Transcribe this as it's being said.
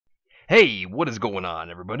Hey, what is going on,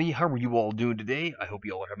 everybody? How are you all doing today? I hope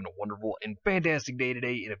you all are having a wonderful and fantastic day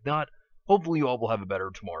today, and if not, hopefully you all will have a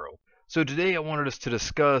better tomorrow. So today I wanted us to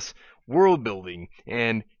discuss world building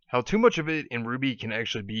and how too much of it in RWBY can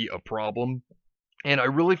actually be a problem. And I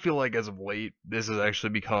really feel like as of late, this has actually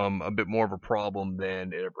become a bit more of a problem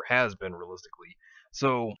than it ever has been realistically.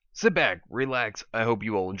 So sit back, relax, I hope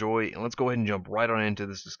you all enjoy, and let's go ahead and jump right on into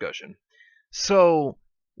this discussion. So,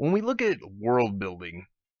 when we look at world building,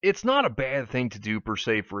 it's not a bad thing to do per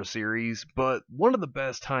se for a series, but one of the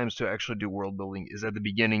best times to actually do world building is at the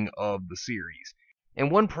beginning of the series. And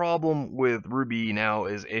one problem with RWBY now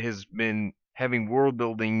is it has been having world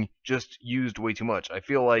building just used way too much. I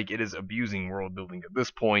feel like it is abusing world building at this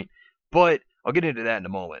point, but I'll get into that in a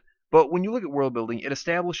moment. But when you look at world building, it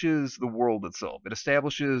establishes the world itself. It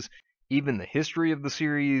establishes even the history of the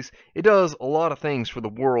series. It does a lot of things for the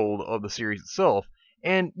world of the series itself.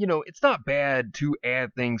 And, it's not bad to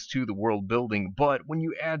add things to the world building, but when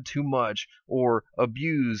you add too much or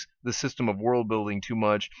abuse the system of world building too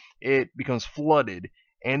much, it becomes flooded.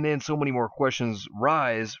 And then so many more questions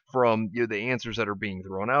rise from the answers that are being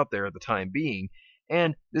thrown out there at the time being.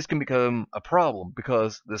 And this can become a problem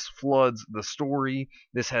because this floods the story.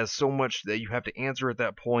 This has so much that you have to answer at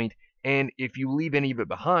that point, and if you leave any of it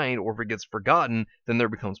behind or if it gets forgotten, then there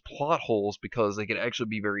becomes plot holes because they could actually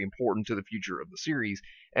be very important to the future of the series.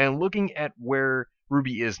 And looking at where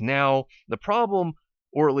RWBY is now, the problem,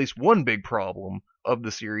 or at least one big problem of the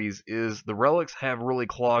series, is the relics have really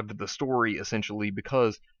clogged the story essentially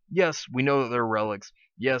because, yes, we know that they're relics.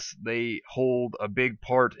 Yes, they hold a big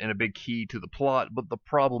part and a big key to the plot, but the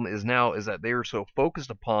problem is now is that they are so focused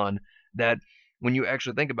upon that when you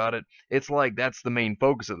actually think about it, it's like that's the main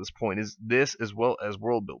focus at this point, is this as well as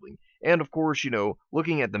world building. And of course,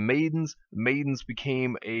 looking at the maidens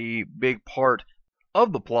became a big part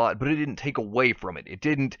of the plot, but it didn't take away from it. It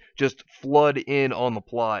didn't just flood in on the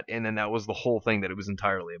plot and then that was the whole thing that it was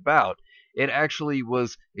entirely about. It actually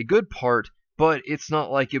was a good part, but it's not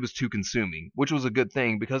like it was too consuming, which was a good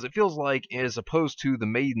thing because it feels like, as opposed to the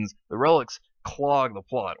maidens, the relics clog the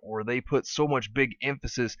plot, or they put so much big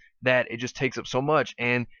emphasis that it just takes up so much,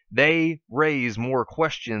 and they raise more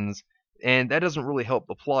questions, and that doesn't really help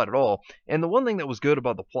the plot at all. And the one thing that was good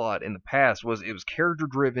about the plot in the past was it was character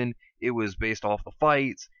driven, it was based off the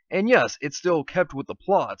fights, and yes, it still kept with the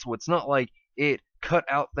plot, so it's not like it cut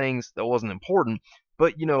out things that wasn't important,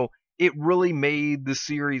 but it really made the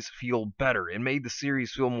series feel better. It made the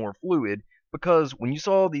series feel more fluid because when you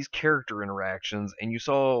saw these character interactions and you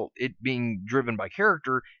saw it being driven by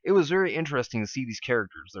character, it was very interesting to see these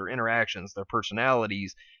characters, their interactions, their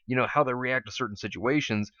personalities, how they react to certain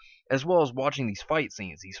situations, as well as watching these fight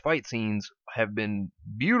scenes. These fight scenes have been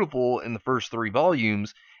beautiful in the first 3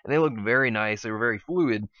 volumes, and they looked very nice. They were very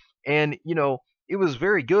fluid, and, it was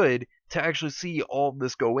very good to actually see all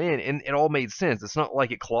this go in, and it all made sense. It's not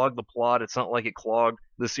like it clogged the plot. It's not like it clogged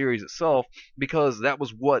the series itself, because that was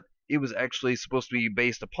what it was actually supposed to be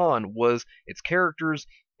based upon, was its characters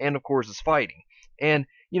and of course its fighting. And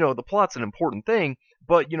the plot's an important thing,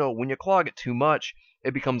 but when you clog it too much,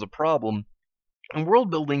 it becomes a problem. And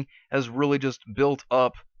world building has really just built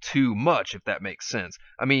up too much, if that makes sense.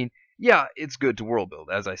 I mean, yeah, it's good to world build,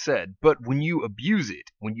 as I said, but when you abuse it,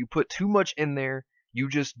 when you put too much in there, you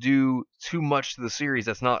just do too much to the series.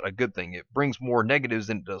 That's not a good thing. It brings more negatives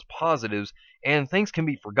than it does positives, and things can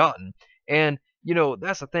be forgotten. And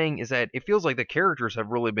that's the thing, is that it feels like the characters have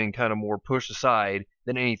really been kind of more pushed aside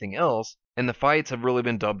than anything else, and the fights have really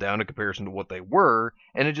been dubbed down in comparison to what they were,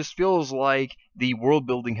 and it just feels like the world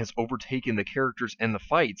building has overtaken the characters and the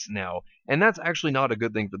fights now, and that's actually not a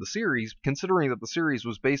good thing for the series, considering that the series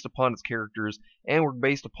was based upon its characters and were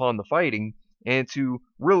based upon the fighting, and to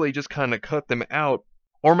really just kind of cut them out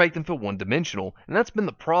or make them feel one-dimensional, and that's been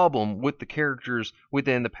the problem with the characters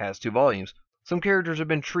within the past 2 volumes. Some characters have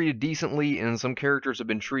been treated decently, and some characters have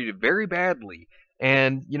been treated very badly.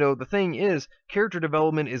 And, the thing is, character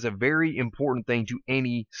development is a very important thing to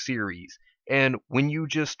any series. And when you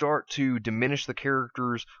just start to diminish the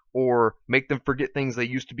characters, or make them forget things they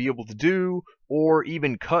used to be able to do, or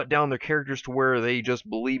even cut down their characters to where they just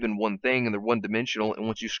believe in one thing and they're one-dimensional, and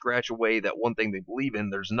once you scratch away that one thing they believe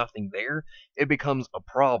in, there's nothing there, it becomes a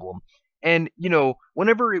problem. And,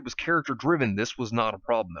 whenever it was character driven, this was not a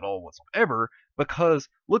problem at all whatsoever, because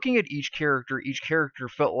looking at each character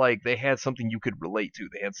felt like they had something you could relate to.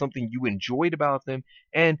 They had something you enjoyed about them,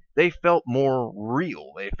 and they felt more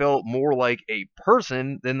real. They felt more like a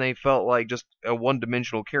person than they felt like just a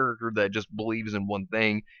one-dimensional character that just believes in one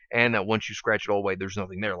thing, and that once you scratch it all away, there's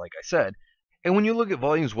nothing there, like I said. And when you look at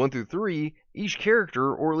volumes 1 through 3, each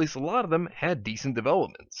character, or at least a lot of them, had decent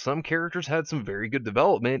development. Some characters had some very good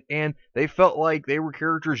development, and they felt like they were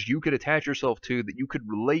characters you could attach yourself to, that you could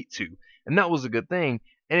relate to. And that was a good thing.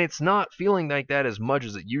 And it's not feeling like that as much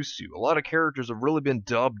as it used to. A lot of characters have really been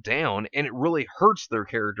dubbed down, and it really hurts their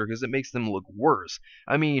character because it makes them look worse.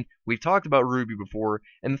 I mean, we've talked about RWBY before,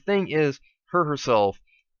 and the thing is, her herself,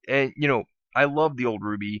 and I love the old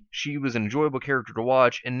RWBY. She was an enjoyable character to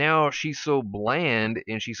watch, and now she's so bland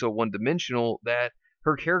and she's so one-dimensional that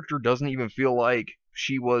her character doesn't even feel like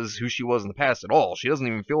she was who she was in the past at all. She doesn't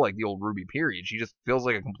even feel like the old RWBY, period. She just feels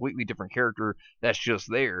like a completely different character that's just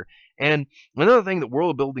there. And another thing that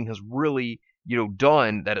world building has really,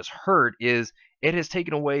 done that has hurt is it has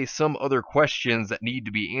taken away some other questions that need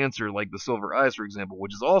to be answered, like the Silver Eyes, for example,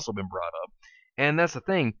 which has also been brought up. And that's the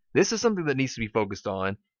thing. This is something that needs to be focused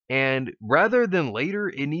on, and rather than later,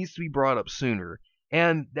 it needs to be brought up sooner.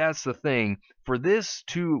 And that's the thing. For this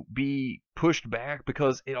to be pushed back,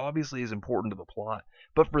 because it obviously is important to the plot,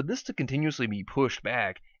 but for this to continuously be pushed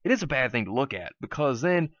back, it is a bad thing to look at, because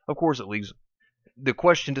then, of course, it leaves the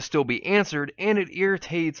question to still be answered, and it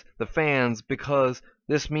irritates the fans, because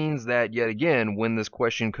this means that, yet again, when this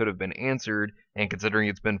question could have been answered, and considering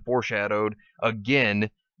it's been foreshadowed again,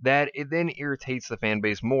 that it then irritates the fan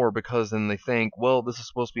base more, because then they think, well, this is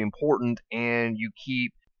supposed to be important, and you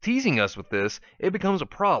keep teasing us with this, it becomes a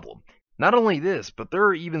problem. Not only this, but there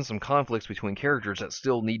are even some conflicts between characters that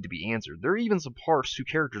still need to be answered. There are even some parts to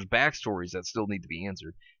characters' backstories that still need to be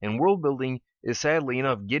answered. And world building is, sadly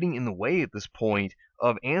enough, getting in the way at this point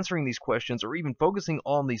of answering these questions, or even focusing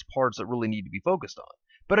on these parts that really need to be focused on.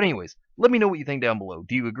 But anyways, let me know what you think down below.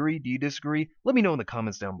 Do you agree? Do you disagree? Let me know in the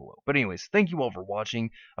comments down below. But anyways, thank you all for watching.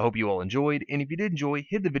 I hope you all enjoyed, and if you did enjoy,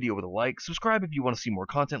 hit the video with a like, subscribe if you want to see more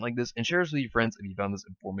content like this, and share this with your friends if you found this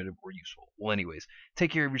informative or useful. Well, anyways,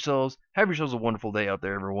 take care of yourselves, have yourselves a wonderful day out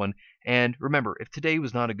there, everyone, and remember, if today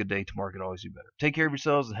was not a good day, tomorrow could always be better. Take care of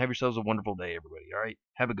yourselves, and have yourselves a wonderful day, everybody, alright?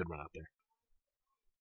 Have a good one out there.